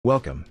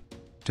Welcome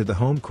to the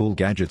Home Cool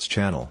Gadgets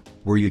channel,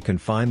 where you can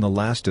find the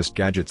latest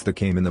gadgets that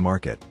came in the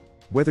market.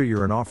 Whether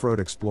you're an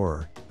off-road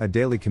explorer, a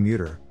daily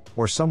commuter,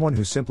 or someone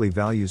who simply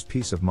values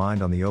peace of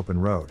mind on the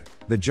open road,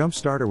 the jump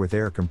starter with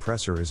air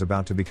compressor is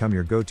about to become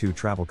your go-to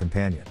travel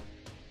companion.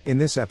 In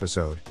this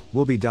episode,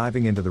 we'll be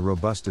diving into the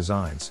robust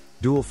designs,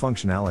 dual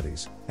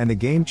functionalities, and the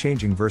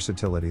game-changing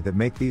versatility that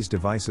make these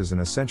devices an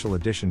essential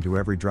addition to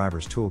every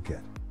driver's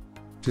toolkit.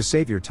 To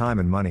save your time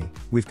and money,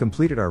 we've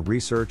completed our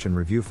research and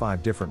review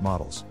 5 different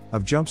models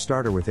of jump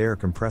starter with air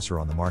compressor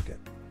on the market.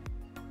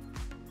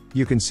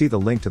 You can see the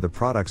link to the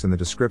products in the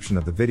description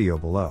of the video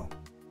below.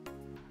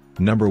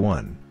 Number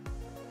 1.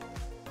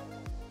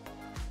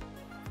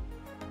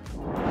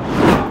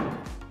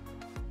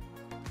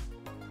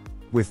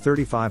 With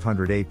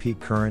 3500 A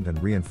peak current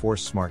and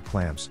reinforced smart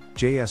clamps,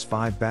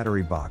 JS5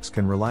 battery box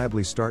can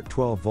reliably start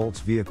 12 volts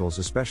vehicles,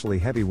 especially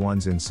heavy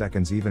ones, in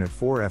seconds, even at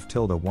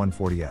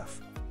 4F-140F.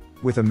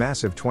 With a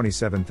massive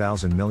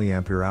 27,000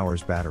 mAh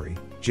battery,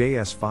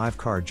 JS5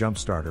 car jump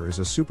starter is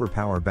a super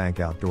power bank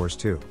outdoors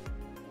too.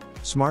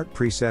 Smart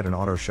preset and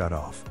auto shut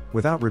off,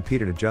 without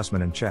repeated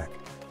adjustment and check.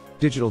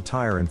 Digital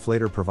tire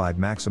inflator provide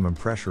maximum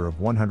pressure of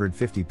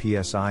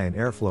 150 psi and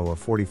airflow of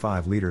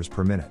 45 liters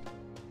per minute.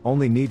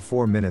 Only need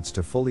 4 minutes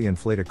to fully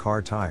inflate a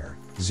car tire,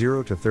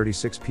 0 to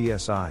 36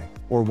 psi,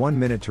 or 1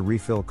 minute to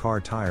refill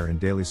car tire in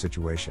daily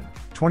situation,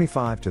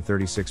 25 to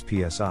 36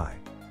 psi.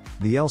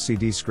 The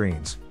LCD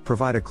screens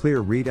provide a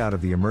clear readout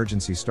of the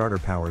emergency starter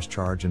power's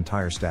charge and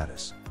tire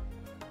status.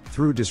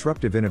 Through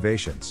disruptive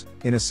innovations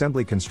in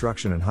assembly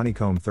construction and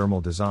honeycomb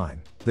thermal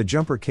design, the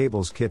jumper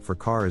cables kit for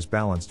car is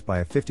balanced by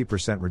a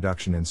 50%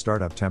 reduction in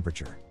startup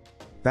temperature.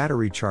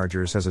 Battery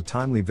chargers has a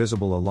timely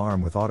visible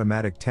alarm with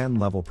automatic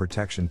 10-level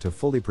protection to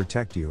fully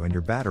protect you and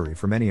your battery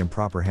from any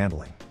improper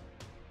handling.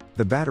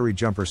 The battery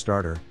jumper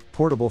starter,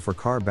 portable for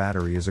car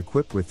battery, is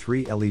equipped with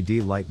 3 LED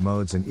light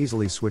modes and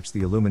easily switch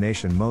the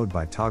illumination mode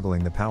by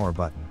toggling the power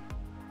button.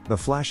 The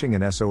flashing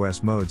and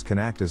SOS modes can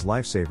act as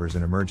lifesavers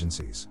in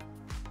emergencies.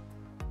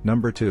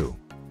 Number 2.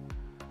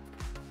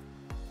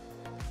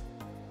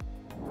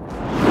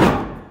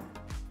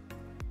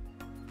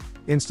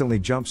 Instantly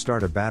jump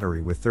start a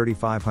battery with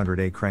 3500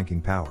 A cranking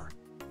power.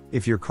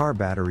 If your car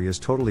battery is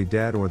totally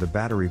dead or the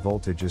battery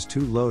voltage is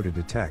too low to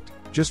detect,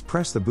 just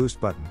press the boost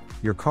button,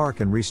 your car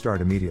can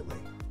restart immediately.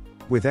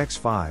 With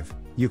X5,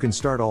 you can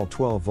start all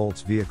 12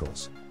 volts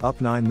vehicles, up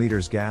 9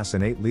 liters gas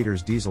and 8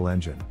 liters diesel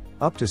engine,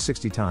 up to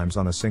 60 times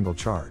on a single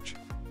charge.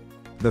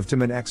 The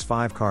VTOMAN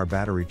X5 car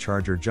battery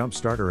charger jump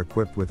starter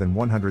equipped with an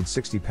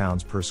 160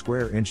 pounds per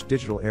square inch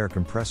digital air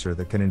compressor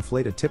that can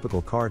inflate a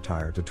typical car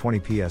tire to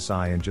 20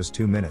 psi in just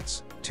 2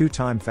 minutes, 2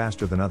 times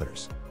faster than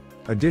others.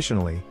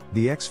 Additionally,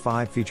 the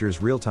X5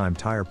 features real-time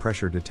tire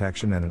pressure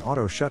detection and an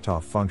auto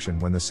shut-off function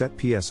when the set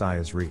PSI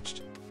is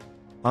reached.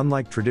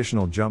 Unlike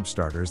traditional jump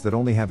starters that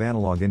only have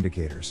analog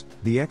indicators,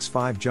 the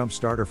X5 jump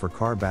starter for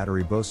car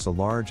battery boasts a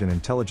large and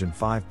intelligent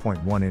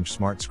 5.1-inch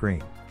smart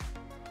screen.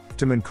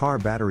 VTOMAN car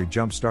battery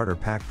jump starter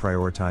pack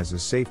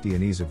prioritizes safety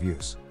and ease of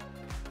use.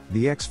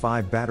 The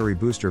X5 battery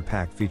booster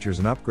pack features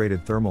an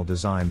upgraded thermal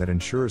design that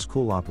ensures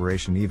cool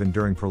operation even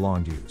during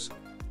prolonged use.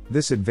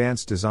 This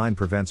advanced design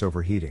prevents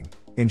overheating,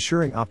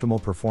 ensuring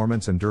optimal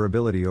performance and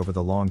durability over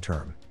the long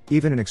term,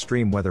 even in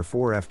extreme weather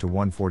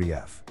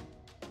 4F-140F.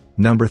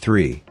 Number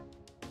 3.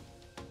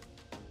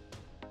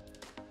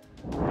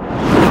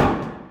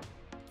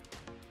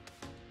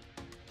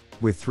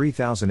 With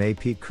 3000 A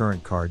peak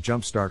current, car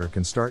jump starter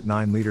can start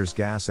 9 liters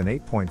gas and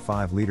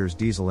 8.5 liters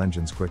diesel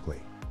engines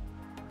quickly.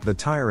 The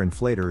tire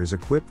inflator is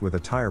equipped with a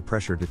tire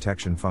pressure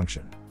detection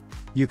function.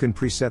 You can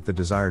preset the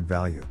desired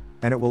value,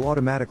 and it will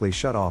automatically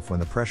shut off when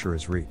the pressure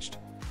is reached.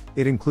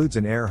 It includes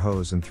an air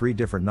hose and 3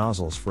 different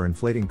nozzles for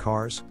inflating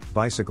cars,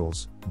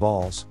 bicycles,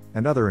 balls,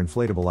 and other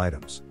inflatable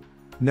items.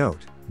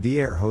 Note, the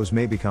air hose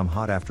may become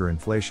hot after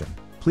inflation.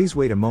 Please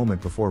wait a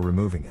moment before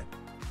removing it.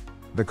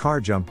 The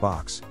car jump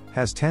box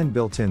has 10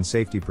 built-in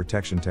safety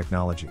protection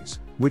technologies,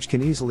 which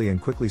can easily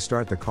and quickly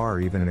start the car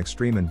even in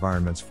extreme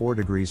environments 4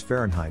 degrees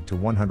Fahrenheit to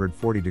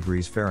 140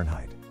 degrees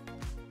Fahrenheit.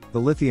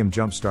 The lithium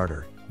jump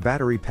starter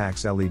battery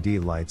pack's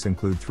LED lights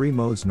include 3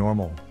 modes: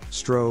 normal,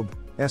 strobe,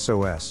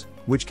 SOS,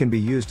 which can be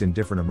used in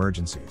different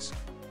emergencies.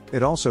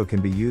 It also can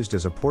be used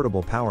as a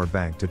portable power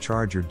bank to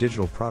charge your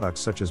digital products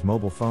such as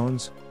mobile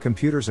phones,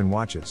 computers and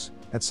watches,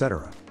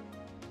 etc.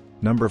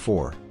 Number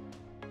 4.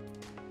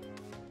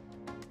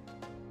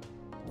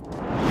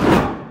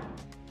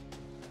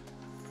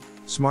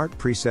 Smart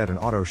preset and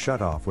auto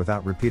shut off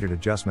without repeated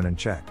adjustment and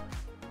check.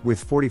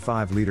 With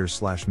 45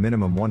 liters /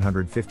 minimum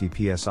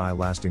 150 psi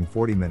lasting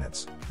 40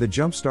 minutes, the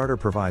jump starter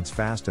provides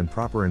fast and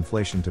proper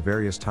inflation to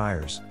various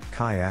tires,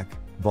 kayak,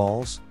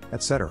 balls,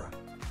 etc.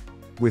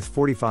 With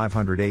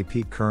 4500 A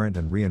peak current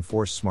and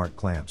reinforced smart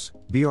clamps,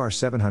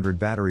 BR700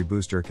 battery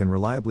booster can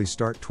reliably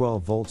start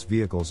 12 volts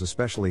vehicles,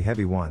 especially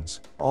heavy ones,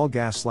 all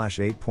gas /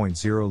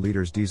 8.0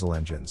 liters diesel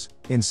engines,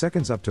 in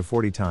seconds up to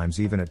 40 times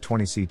even at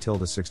 20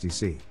 C/60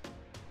 C.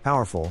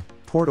 Powerful,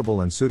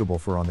 portable and suitable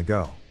for on the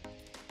go.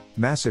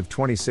 Massive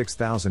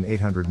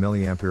 26,800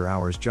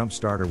 mAh jump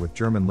starter with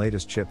German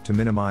latest chip to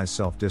minimize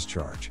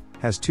self-discharge.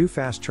 Has 2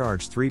 fast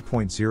charge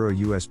 3.0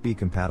 USB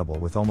compatible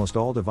with almost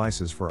all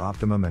devices for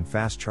optimum and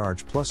fast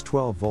charge plus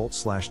 12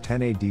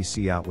 volt/10A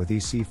DC out with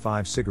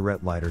EC5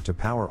 cigarette lighter to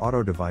power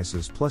auto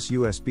devices plus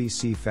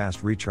USB-C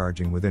fast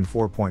recharging within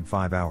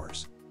 4.5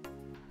 hours.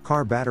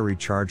 Car battery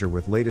charger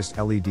with latest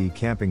LED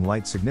camping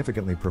light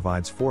significantly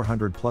provides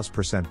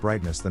 400+%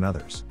 brightness than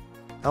others.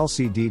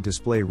 LCD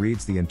display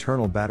reads the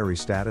internal battery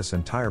status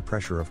and tire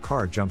pressure of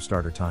car jump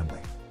starter timely.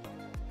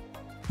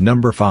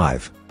 Number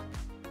 5.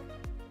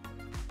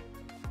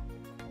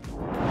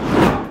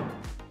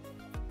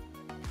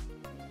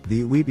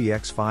 The UIBI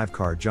X5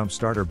 car jump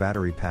starter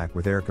battery pack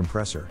with air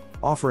compressor,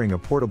 offering a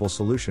portable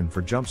solution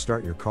for jump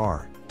start your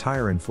car,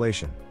 tire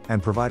inflation,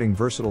 and providing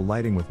versatile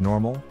lighting with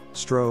normal,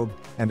 strobe,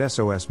 and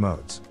SOS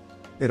modes.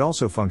 It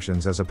also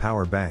functions as a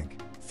power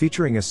bank,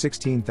 featuring a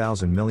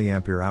 16,000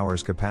 mAh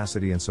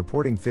capacity and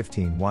supporting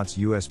 15 watts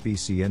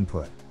USB-C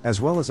input,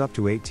 as well as up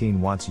to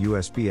 18 watts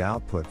USB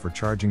output for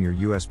charging your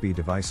USB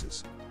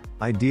devices.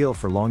 Ideal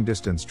for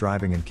long-distance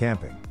driving and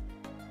camping.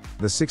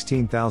 The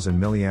 16,000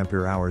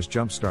 mAh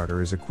jump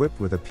starter is equipped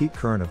with a peak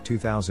current of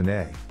 2000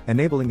 A,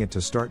 enabling it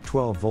to start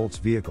 12 volts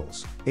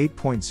vehicles,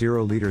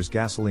 8.0 liters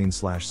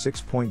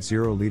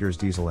gasoline/6.0 liters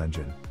diesel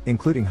engine,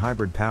 including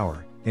hybrid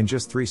power, in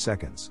just 3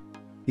 seconds.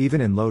 Even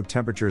in low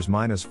temperatures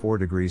 -4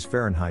 degrees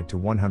Fahrenheit to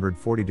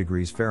 140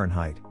 degrees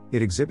Fahrenheit,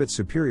 it exhibits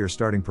superior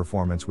starting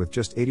performance with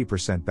just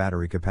 80%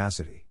 battery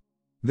capacity.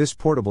 This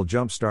portable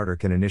jump starter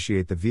can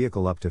initiate the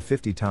vehicle up to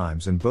 50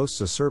 times and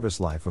boasts a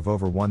service life of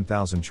over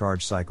 1,000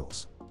 charge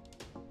cycles.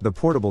 The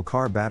portable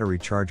car battery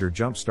charger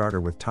jump starter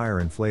with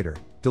tire inflator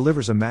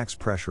delivers a max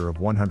pressure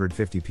of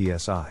 150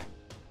 psi.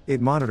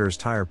 It monitors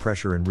tire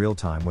pressure in real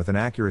time with an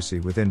accuracy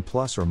within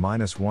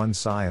 ±1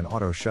 psi and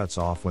auto shuts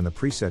off when the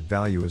preset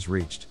value is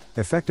reached,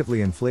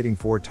 effectively inflating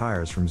 4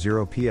 tires from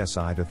 0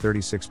 psi to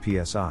 36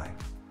 psi.